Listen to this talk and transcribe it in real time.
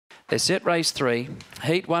They're set race 3.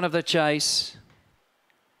 Heat 1 of the chase.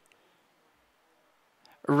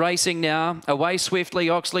 Racing now, away swiftly,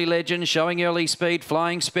 Oxley Legend showing early speed,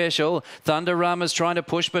 Flying Special. Thunderama's trying to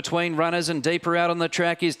push between runners, and deeper out on the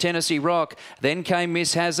track is Tennessee Rock. Then came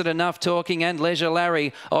Miss Hazard, Enough Talking, and Leisure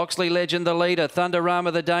Larry. Oxley Legend the leader,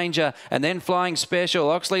 Thunderama the danger, and then Flying Special.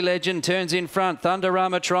 Oxley Legend turns in front,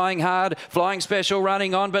 Thunderama trying hard, Flying Special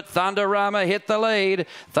running on, but Thunderama hit the lead.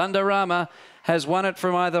 Thunderama has won it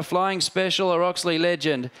from either Flying Special or Oxley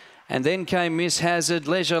Legend. And then came Miss Hazard,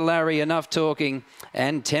 Leisure Larry, Enough Talking,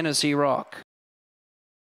 and Tennessee Rock.